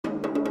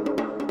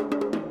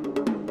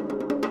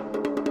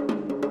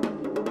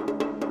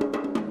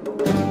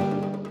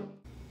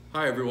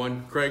Hi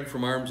everyone, Craig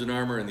from Arms and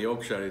Armor and the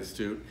Oakeshott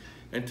Institute,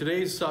 and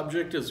today's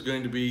subject is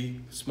going to be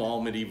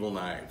small medieval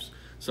knives.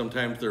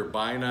 Sometimes they're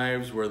buy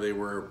knives where they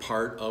were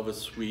part of a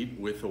suite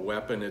with a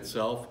weapon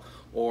itself,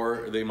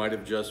 or they might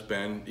have just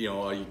been,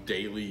 a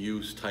daily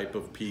use type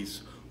of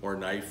piece or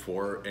knife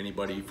for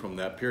anybody from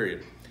that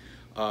period.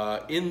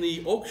 In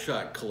the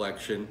Oakeshott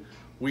collection,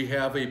 we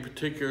have a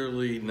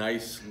particularly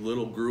nice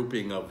little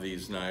grouping of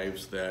these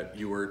knives that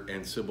Ewart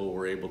and Sybil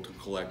were able to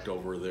collect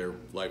over their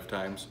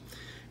lifetimes.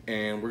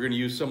 And we're going to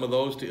use some of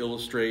those to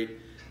illustrate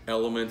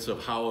elements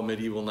of how a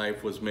medieval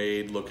knife was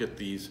made, look at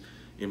these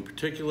in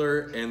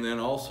particular, and then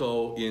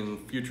also in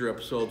future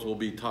episodes we'll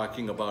be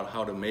talking about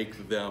how to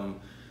make them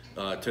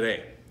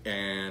today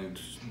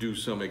and do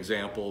some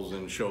examples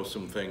and show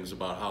some things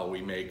about how we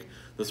make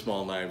the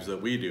small knives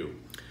that we do.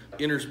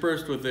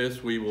 Interspersed with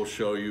this, we will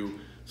show you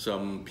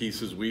some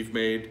pieces we've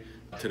made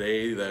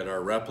today that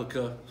are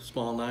replica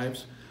small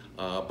knives.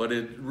 But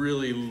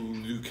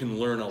you can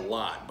learn a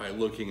lot by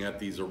looking at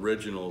these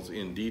originals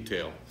in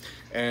detail.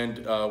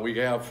 And we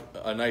have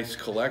a nice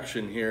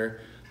collection here,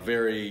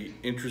 very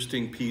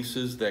interesting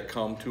pieces that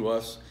come to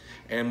us,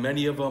 and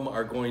many of them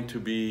are going to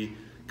be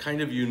kind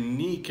of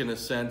unique in a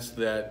sense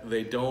that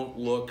they don't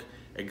look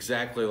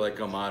exactly like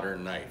a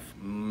modern knife.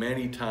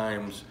 Many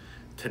times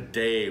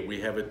today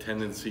we have a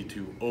tendency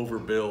to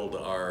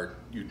overbuild our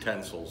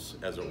utensils,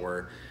 as it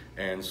were,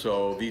 and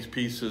so these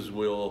pieces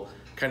will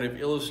kind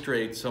of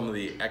illustrate some of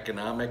the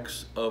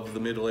economics of the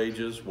Middle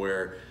Ages,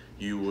 where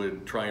you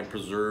would try and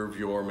preserve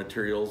your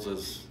materials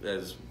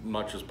as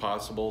much as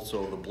possible,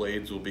 so the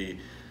blades will be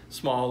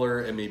smaller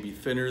and maybe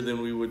thinner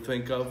than we would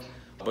think of,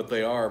 but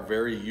they are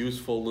very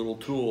useful little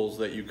tools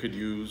that you could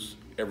use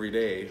every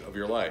day of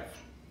your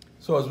life.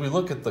 So as we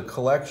look at the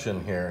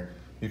collection here,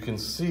 you can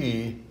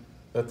see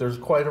that there's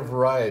quite a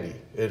variety.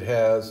 It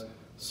has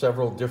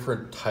several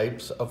different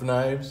types of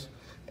knives,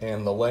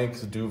 and the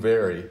lengths do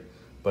vary.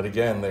 But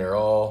again, they're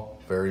all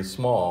very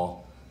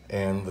small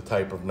and the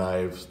type of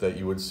knives that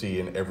you would see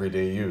in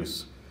everyday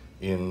use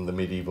in the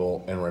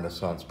medieval and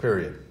Renaissance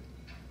period.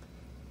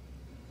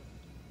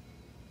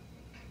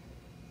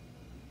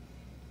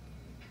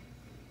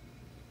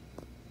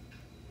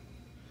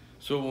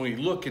 So when we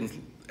look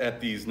at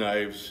these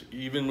knives,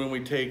 even when we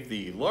take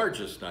the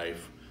largest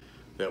knife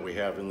that we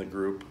have in the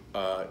group,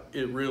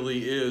 it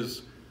really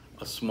is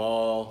a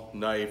small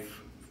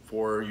knife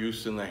for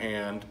use in the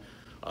hand.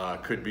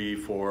 Could be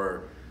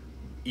for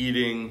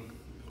eating,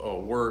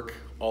 work,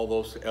 all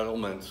those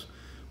elements,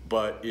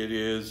 but it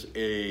is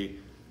a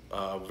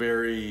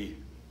very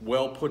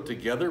well put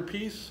together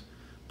piece,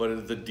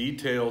 but the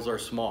details are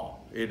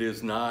small. It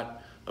is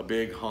not a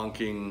big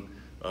honking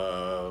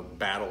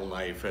battle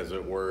knife, as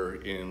it were,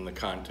 in the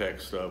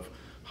context of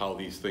how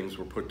these things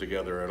were put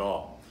together at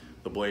all.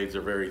 The blades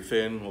are very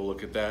thin, we'll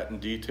look at that in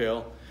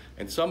detail,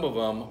 and some of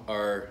them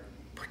are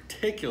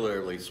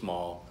particularly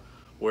small,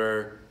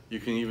 where you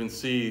can even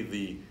see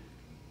the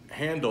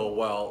handle,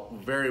 while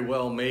very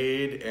well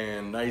made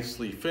and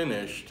nicely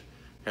finished,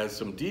 has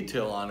some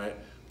detail on it,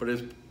 but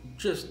is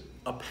just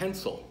a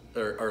pencil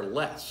or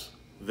less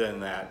than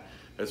that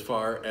as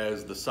far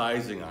as the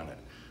sizing on it.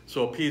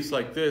 So a piece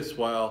like this,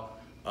 while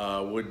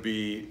would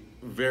be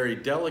very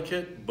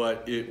delicate,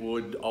 but it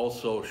would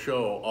also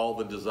show all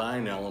the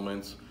design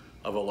elements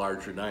of a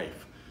larger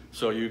knife.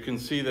 So you can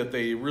see that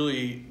they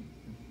really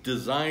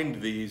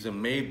designed these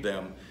and made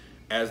them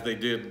as they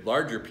did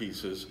larger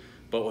pieces,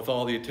 but with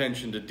all the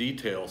attention to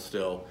detail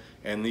still.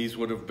 And these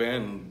would have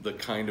been the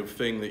kind of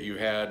thing that you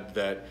had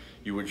that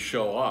you would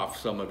show off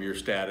some of your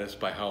status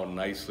by how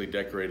nicely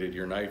decorated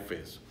your knife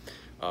is.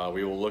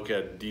 We will look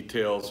at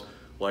details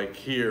like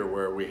here,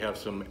 where we have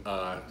some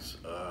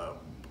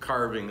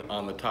carving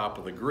on the top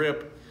of the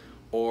grip,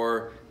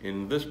 or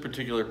in this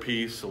particular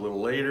piece a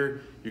little later,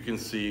 you can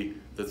see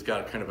that's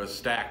got kind of a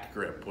stacked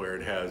grip where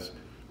it has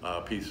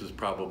pieces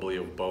probably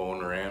of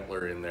bone or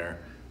antler in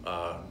there,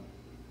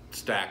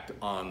 stacked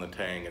on the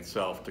tang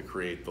itself to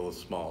create the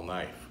small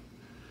knife.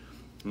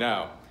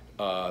 Now,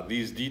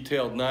 these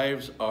detailed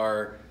knives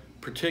are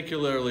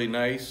particularly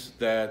nice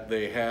that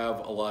they have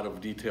a lot of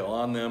detail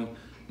on them.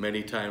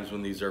 Many times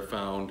when these are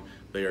found,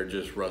 they are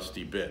just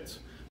rusty bits.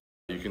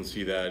 You can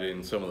see that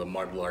in some of the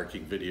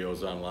mudlarking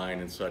videos online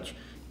and such.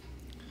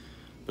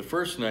 The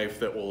first knife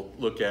that we'll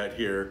look at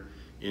here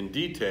in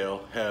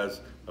detail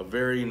has a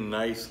very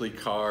nicely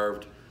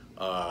carved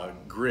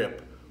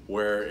grip,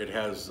 where it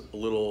has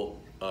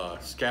little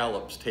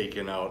scallops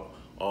taken out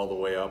all the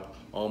way up,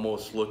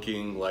 almost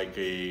looking like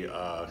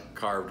a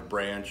carved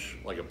branch,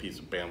 like a piece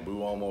of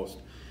bamboo almost,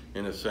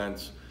 in a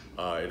sense.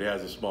 It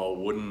has a small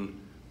wooden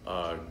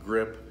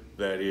grip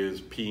that is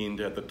peened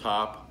at the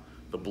top.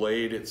 The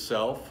blade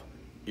itself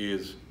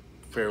is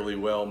fairly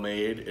well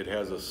made. It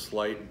has a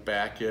slight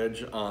back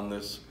edge on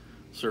this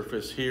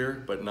surface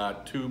here, but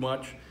not too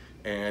much,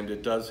 and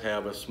it does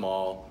have a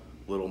small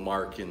little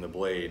mark in the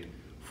blade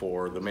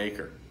for the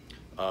maker.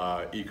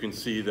 You can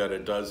see that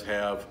it does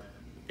have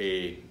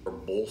a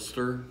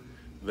bolster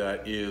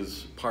that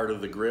is part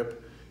of the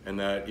grip, and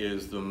that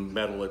is the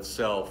metal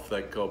itself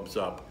that comes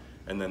up,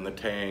 and then the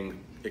tang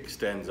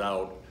extends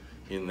out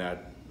in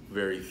that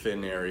very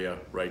thin area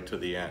right to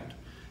the end.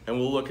 And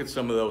we'll look at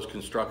some of those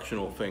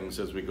constructional things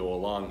as we go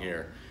along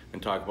here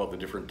and talk about the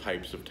different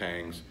types of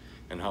tangs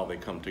and how they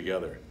come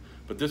together.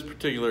 But this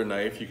particular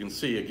knife, you can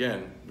see,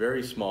 again,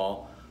 very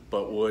small,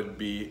 but would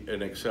be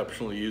an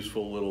exceptionally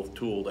useful little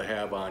tool to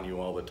have on you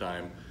all the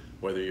time,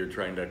 whether you're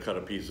trying to cut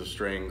a piece of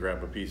string,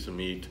 grab a piece of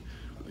meat,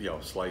 you know,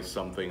 slice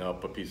something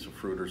up, a piece of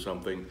fruit or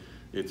something.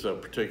 It's a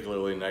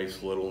particularly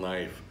nice little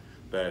knife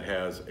that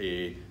has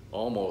a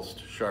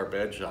almost sharp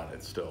edge on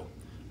it still,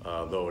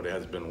 though it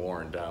has been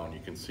worn down.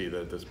 You can see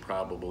that this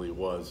probably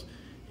was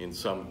in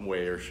some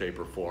way or shape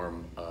or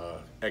form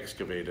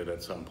excavated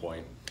at some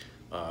point,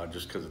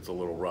 just because it's a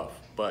little rough.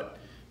 But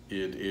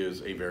it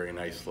is a very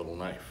nice little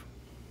knife.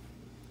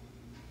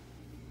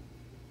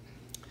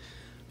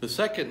 The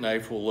second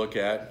knife we'll look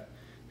at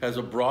has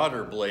a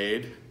broader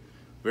blade,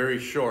 very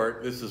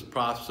short. This is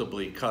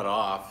possibly cut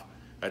off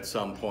at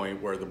some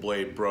point where the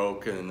blade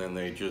broke, and then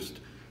they just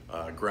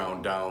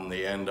ground down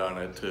the end on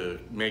it to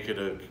make it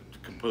a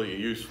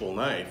completely useful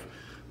knife,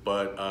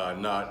 but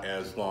not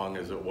as long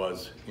as it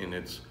was in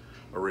its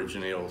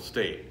original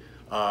state.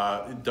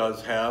 It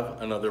does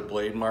have another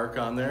blade mark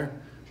on there,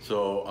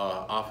 so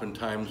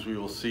oftentimes we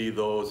will see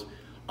those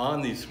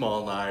on these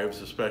small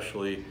knives,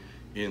 especially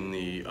in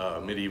the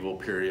medieval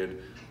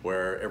period,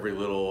 where every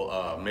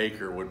little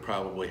maker would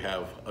probably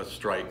have a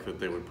strike that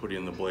they would put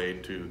in the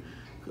blade to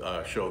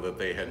show that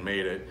they had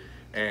made it.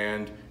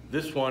 And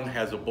this one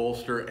has a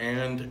bolster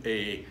and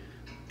a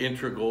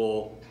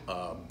integral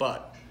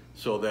butt,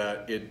 so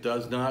that it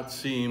does not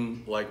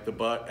seem like the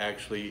butt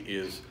actually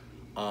is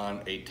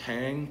on a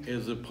tang,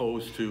 as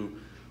opposed to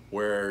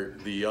where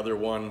the other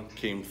one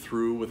came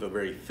through with a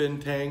very thin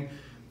tang.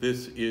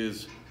 This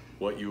is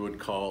what you would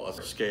call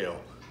a scale.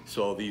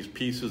 So these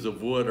pieces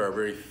of wood are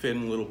very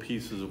thin little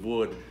pieces of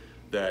wood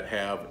that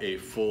have a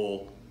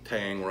full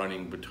tang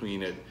running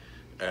between it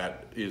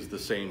that is the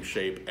same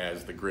shape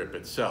as the grip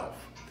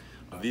itself.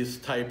 This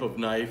type of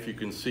knife, you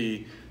can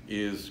see,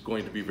 is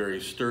going to be very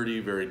sturdy,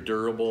 very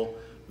durable.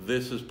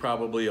 This is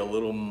probably a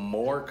little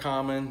more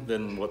common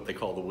than what they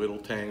call the whittle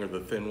tang, or the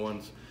thin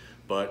ones,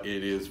 but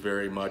it is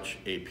very much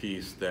a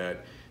piece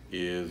that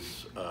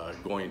is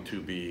going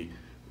to be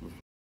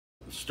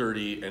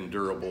sturdy and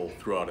durable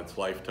throughout its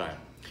lifetime.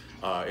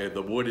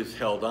 The wood is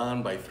held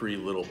on by 3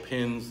 little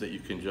pins that you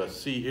can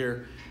just see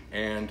here,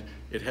 and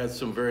it has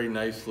some very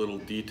nice little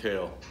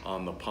detail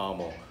on the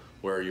pommel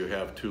where you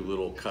have 2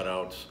 little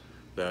cutouts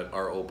that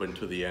are open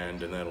to the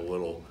end, and then a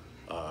little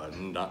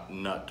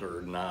nut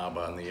or knob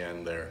on the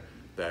end there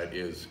that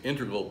is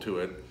integral to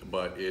it,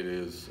 but it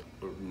is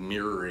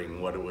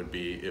mirroring what it would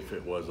be if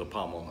it was a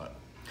pommel nut.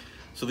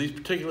 So these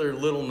particular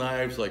little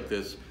knives like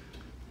this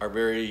are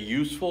very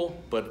useful,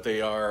 but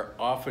they are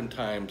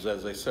oftentimes,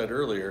 as I said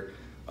earlier,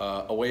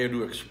 a way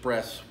to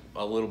express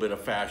a little bit of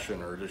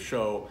fashion or to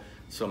show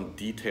some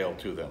detail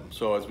to them.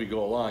 So as we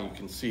go along, you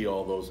can see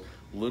all those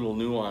little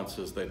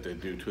nuances that they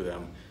do to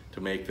them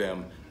to make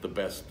them the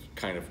best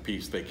kind of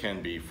piece they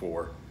can be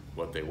for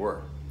what they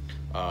were.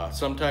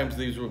 Sometimes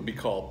these would be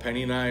called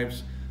penny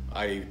knives.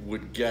 I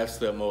would guess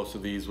that most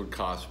of these would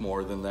cost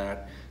more than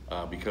that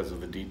because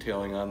of the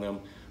detailing on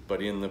them.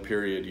 But in the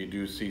period, you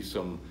do see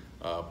some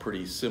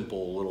pretty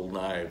simple little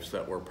knives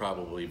that were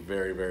probably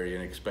very, very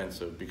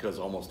inexpensive, because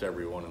almost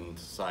everyone in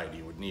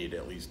society would need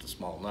at least a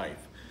small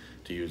knife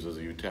to use as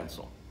a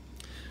utensil.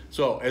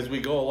 So as we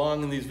go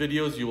along in these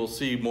videos, you will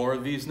see more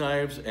of these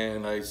knives,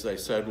 and as I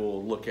said,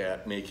 we'll look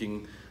at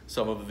making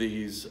some of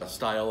these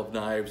style of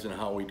knives and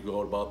how we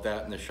go about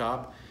that in the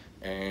shop,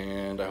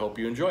 and I hope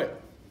you enjoy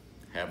it.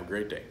 Have a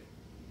great day.